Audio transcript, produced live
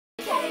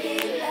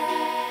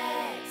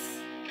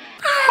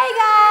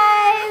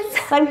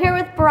So I'm here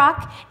with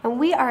Brock, and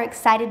we are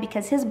excited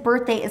because his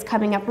birthday is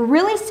coming up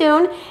really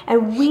soon,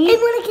 and when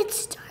it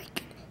gets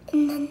dark,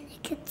 and then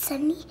it gets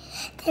sunny,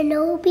 then it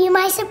will be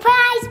my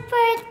surprise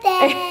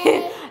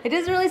birthday. It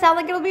doesn't really sound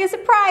like it'll be a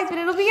surprise, but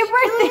it'll be your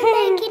birthday.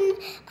 We're making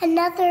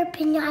another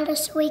piñata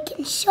so we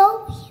can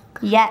show you.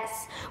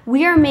 Yes,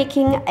 we are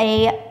making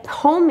a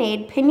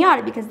homemade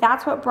piñata because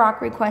that's what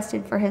Brock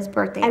requested for his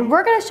birthday. And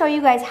we're gonna show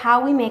you guys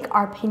how we make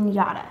our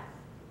piñata.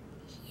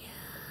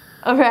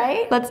 All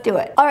right, let's do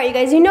it. All right, you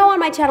guys, you know on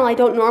my channel I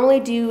don't normally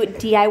do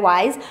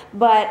DIYs,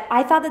 but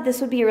I thought that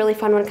this would be a really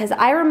fun one because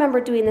I remember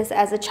doing this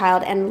as a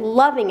child and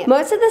loving it.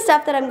 Most of the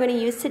stuff that I'm gonna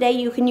use today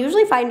you can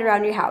usually find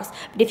around your house,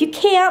 but if you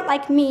can't,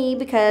 like me,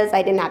 because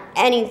I didn't have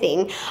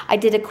anything, I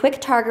did a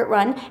quick Target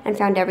run and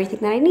found everything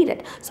that I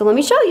needed. So let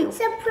me show you.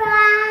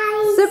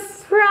 Surprise!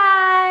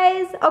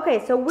 Surprise!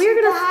 Okay, so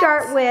we're gonna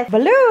start with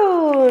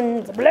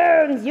balloons.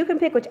 Balloons, you can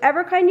pick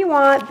whichever kind you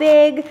want,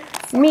 big,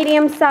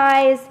 medium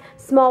size,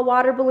 small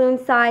water balloon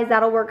size,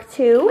 that'll work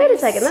too. Wait a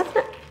second, that's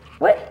not,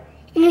 what?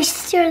 You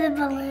stir the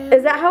balloon.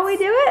 Is that how we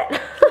do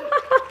it?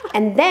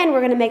 And then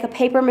we're gonna make a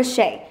paper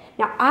mache.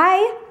 Now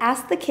I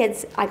asked the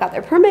kids, I got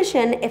their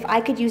permission, if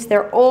I could use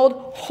their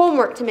old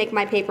homework to make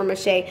my paper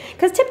mache.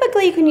 Because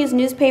typically you can use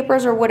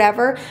newspapers or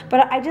whatever,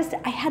 but I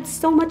had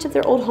so much of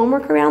their old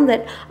homework around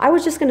that I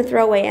was just gonna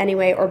throw away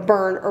anyway or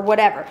burn or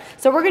whatever.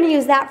 So we're gonna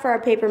use that for our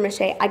paper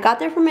mache. I got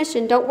their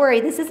permission, don't worry,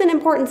 this isn't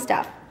important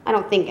stuff. I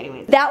don't think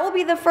anyways. That will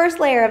be the first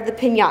layer of the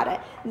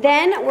piñata.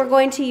 Then we're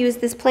going to use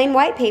this plain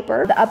white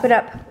paper, the Up and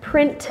Up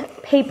print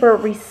paper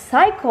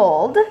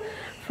recycled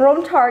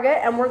from Target,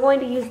 and we're going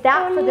to use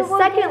that for the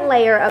second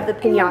layer of the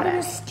piñata. We're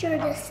gonna stir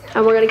this up.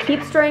 And we're gonna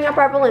keep stirring up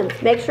our balloons.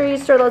 Make sure you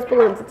stir those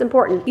balloons, it's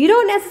important. You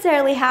don't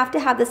necessarily have to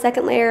have the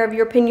second layer of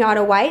your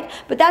piñata white,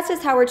 but that's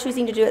just how we're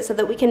choosing to do it so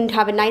that we can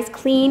have a nice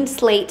clean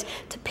slate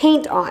to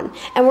paint on.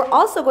 And we're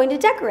also going to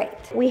decorate.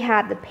 We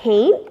have the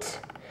paint,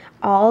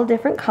 all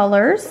different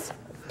colors,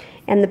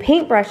 and the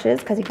paint brushes,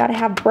 because you gotta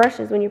have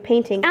brushes when you're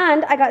painting.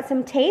 And I got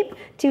some tape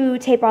to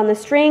tape on the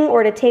string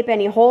or to tape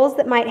any holes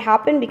that might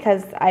happen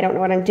because I don't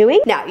know what I'm doing.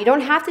 Now, you don't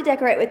have to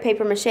decorate with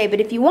paper mache, but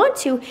if you want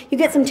to, you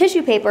get some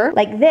tissue paper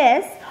like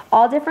this,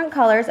 all different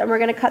colors, and we're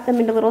gonna cut them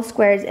into little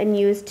squares and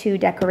use to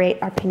decorate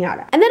our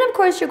piñata. And then of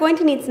course, you're going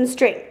to need some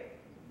string.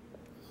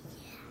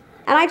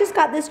 And I just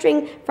got this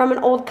string from an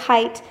old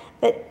kite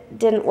that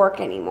didn't work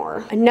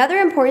anymore. Another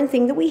important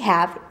thing that we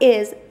have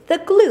is the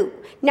glue.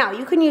 Now,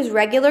 you can use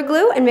regular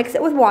glue and mix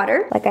it with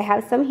water, like I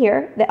have some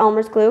here, the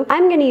Elmer's glue.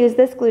 I'm gonna use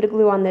this glue to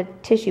glue on the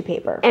tissue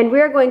paper. And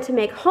we're going to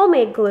make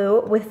homemade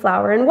glue with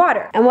flour and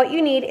water. And what you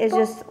need is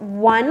just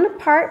 1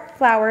 part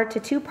flour to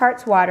 2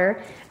 parts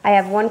water. I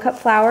have 1 cup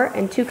flour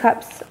and 2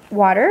 cups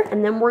water,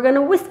 and then we're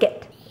gonna whisk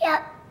it.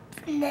 Yep,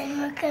 and then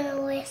we're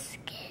gonna whisk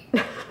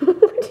it.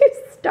 Would you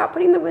stop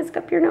putting the whisk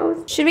up your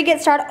nose? Should we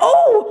get started?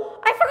 Oh,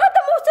 I forgot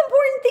the most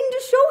important thing to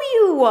show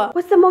you.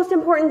 What's the most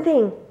important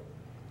thing?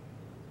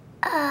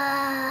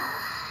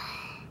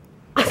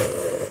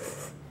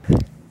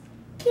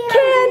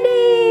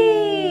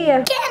 Candy!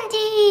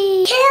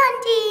 Candy!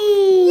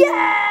 Candy!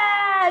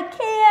 Yeah!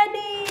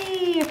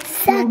 Candy!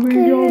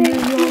 Sucker!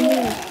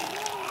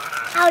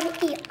 How to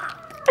eat.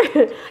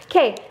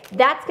 Okay,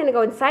 that's gonna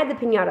go inside the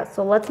piñata,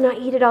 so let's not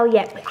eat it all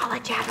yet, but I'll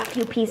let you have a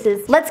few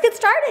pieces. Let's get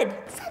started.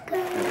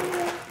 Sucker!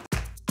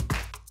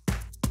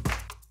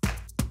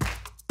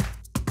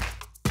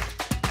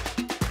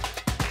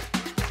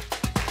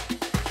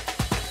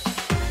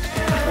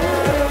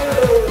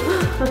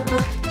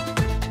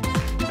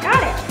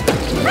 Got it.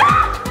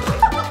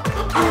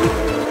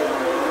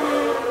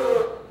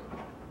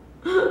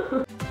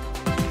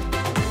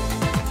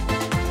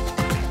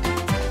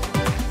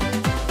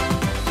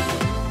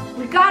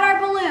 We got our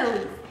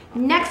balloons.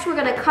 Next, we're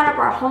gonna cut up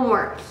our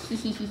homework.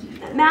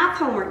 Math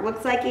homework.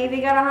 Looks like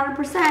Avie got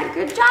 100%.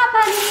 Good job,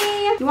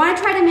 honey. You wanna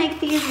try to make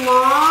these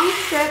long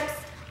strips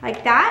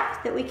like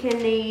that we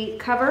can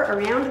cover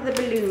around the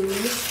balloon.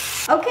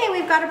 Okay,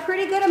 we've got a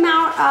pretty good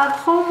amount of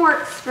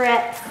homework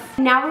strips.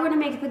 Now we're gonna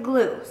make the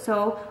glue.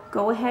 So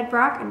go ahead,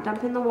 Brock, and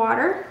dump in the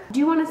water. Do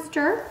you wanna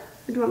stir, or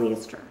do you want me to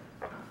stir?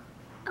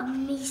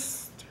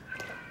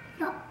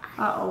 No.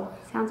 Uh-oh,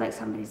 sounds like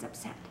somebody's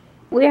upset.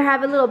 We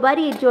have a little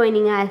buddy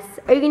joining us.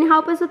 Are you gonna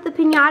help us with the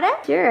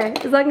piñata? Sure,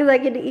 as long as I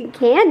get to eat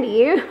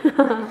candy.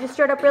 Just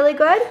stirred up really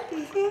good?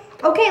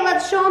 Mm-hmm. Okay,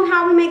 let's show them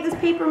how we make this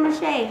paper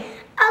mache.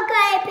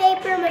 Okay,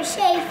 paper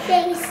mache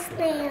face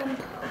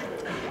lamp.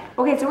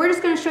 Okay, so we're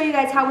just gonna show you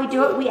guys how we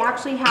do it. We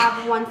actually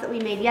have ones that we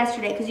made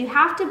yesterday because you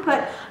have to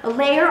put a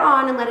layer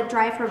on and let it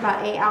dry for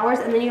about 8 hours,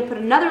 and then you put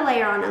another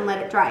layer on and let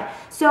it dry.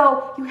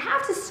 So you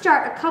have to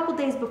start a couple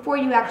days before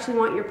you actually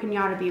want your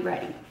piñata to be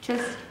ready.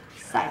 Just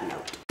side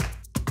note.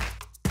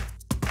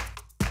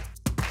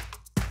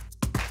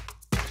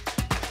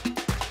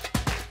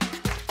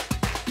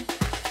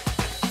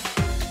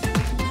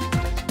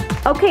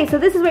 Okay, so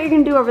this is what you're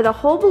gonna do over the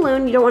whole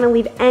balloon. You don't wanna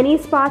leave any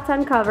spots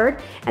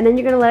uncovered, and then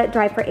you're gonna let it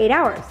dry for 8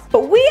 hours.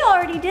 But we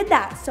already did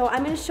that, so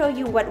I'm gonna show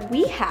you what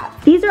we have.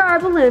 These are our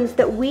balloons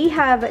that we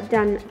have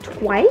done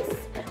twice.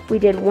 We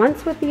did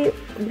once with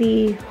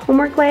the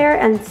homework layer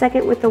and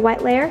second with the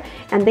white layer,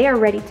 and they are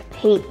ready to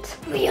paint.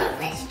 We are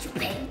ready to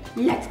paint.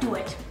 Let's do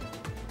it.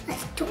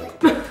 Let's do it.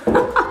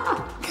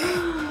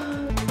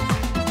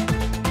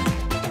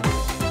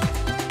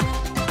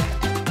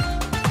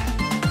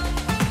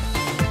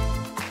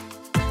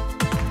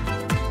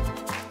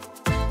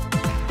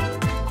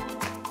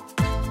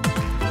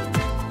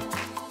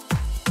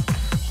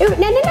 Ooh,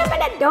 no,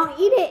 don't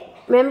eat it.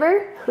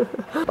 Remember?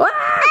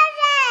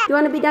 You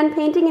want to be done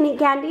painting and eat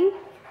candy?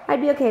 I'd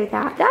be okay with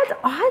that. That's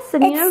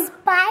awesome. It's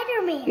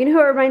Spider-Man. You know who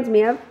it reminds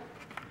me of?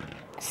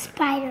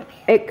 Spider-Man.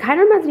 It kind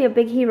of reminds me of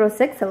Big Hero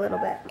 6 a little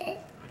bit. It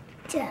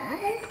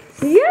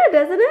does. Yeah,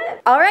 doesn't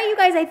it? All right, you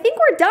guys, I think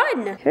we're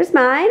done. Here's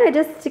mine. I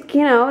just,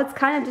 you know, it's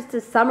kind of just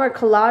a summer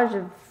collage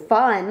of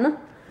fun.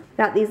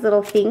 Got these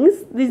little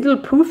things, these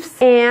little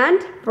poofs.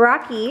 And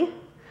Brocky,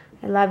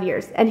 I love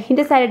yours. And he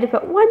decided to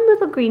put one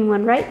little green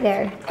one right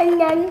there. And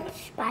then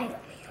Spider-Man.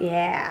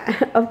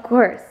 Yeah, of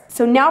course.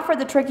 So now for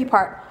the tricky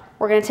part.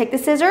 We're gonna take the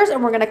scissors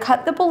and we're gonna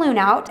cut the balloon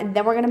out, and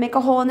then we're gonna make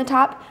a hole in the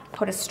top,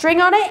 put a string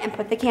on it, and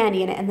put the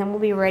candy in it, and then we'll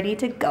be ready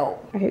to go.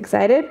 Are you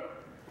excited?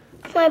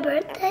 My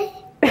birthday.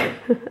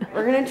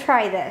 We're gonna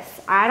try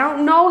this. I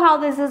don't know how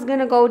this is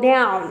gonna go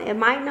down. It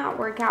might not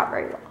work out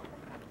very well.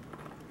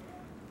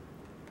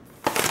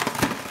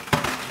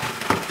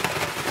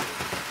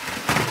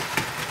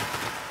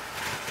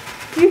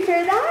 Do you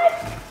hear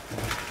that?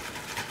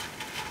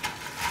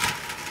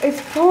 It's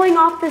pulling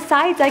off the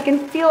sides. I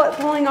can feel it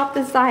pulling off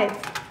the sides.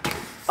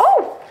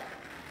 Oh!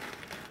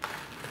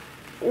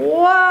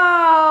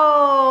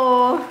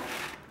 Whoa!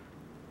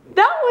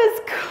 That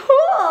was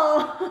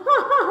cool!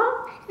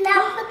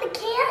 Now put the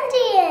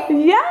candy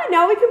in. Yeah,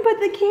 now we can put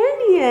the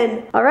candy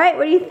in. All right,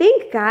 what do you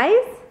think,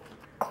 guys?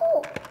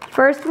 Cool.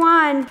 First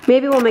one.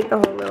 Maybe we'll make the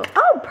whole little.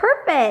 Oh,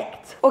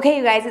 perfect. Okay,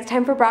 you guys, it's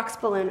time for Brock's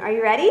balloon. Are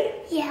you ready?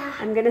 Yeah.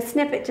 I'm gonna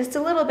snip it just a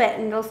little bit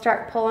and it'll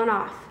start pulling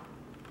off.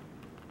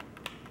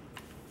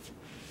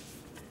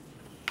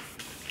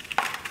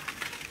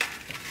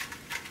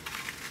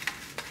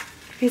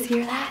 You guys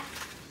hear that?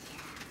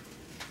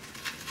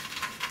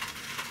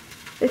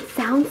 It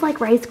sounds like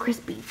Rice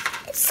Krispies.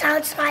 It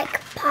sounds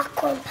like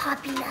popcorn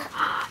popping up.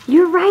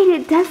 You're right,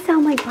 it does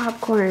sound like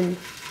popcorn.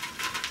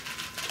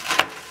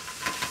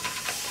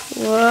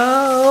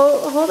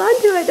 Whoa, hold on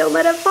to it, don't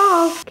let it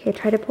fall. Okay,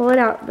 try to pull it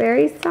out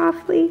very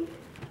softly.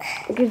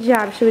 Good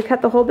job. Should we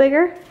cut the hole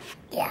bigger?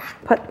 Yeah.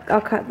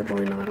 I'll cut the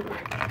balloon a little more.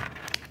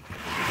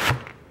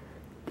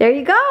 There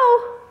you go.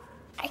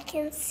 I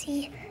can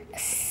see a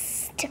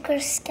sticker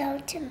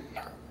skeleton.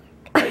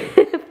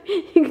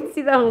 You can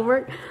see the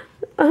homework.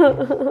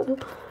 Cool.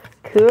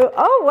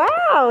 Oh,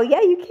 wow.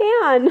 Yeah, you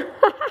can.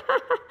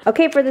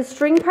 Okay, for the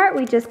string part,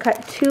 we just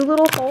cut 2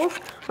 little holes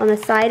on the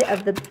side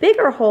of the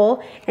bigger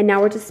hole, and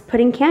now we're just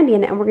putting candy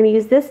in it, and we're going to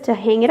use this to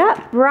hang it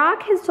up.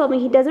 Brock has told me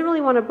he doesn't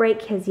really want to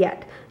break his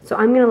yet, so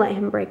I'm going to let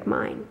him break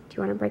mine. Do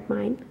you want to break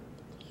mine?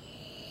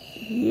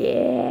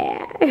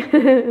 Yeah.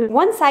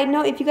 One side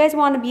note, if you guys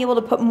want to be able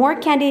to put more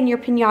candy in your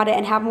piñata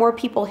and have more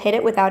people hit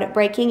it without it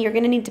breaking, you're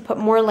going to need to put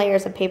more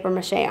layers of paper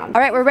mache on. All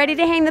right, we're ready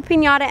to hang the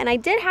piñata, and I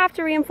did have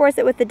to reinforce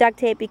it with the duct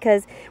tape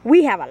because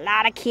we have a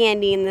lot of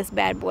candy in this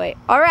bad boy.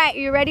 All right,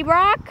 you ready,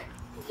 Brock?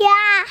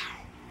 Yeah.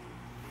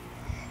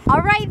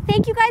 All right,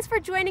 thank you guys for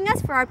joining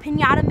us for our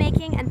piñata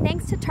making, and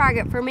thanks to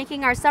Target for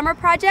making our summer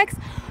projects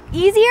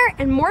easier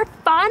and more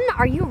fun.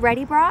 Are you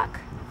ready, Brock?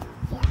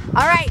 Yeah.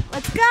 All right,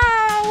 let's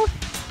go.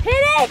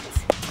 Hit it!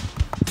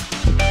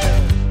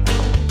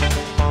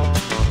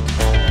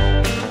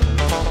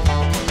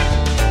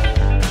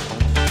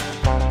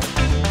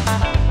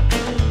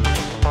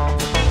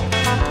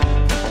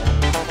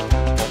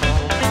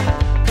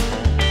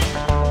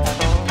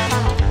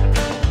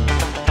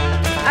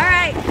 All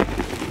right.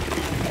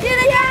 Hit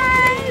it,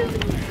 guys!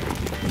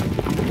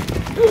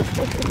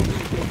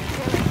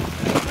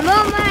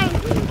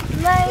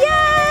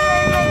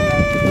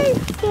 Yay!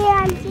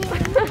 Candy.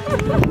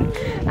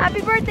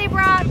 Happy birthday,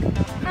 Brock!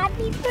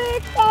 Happy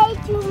birthday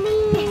to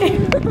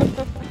me.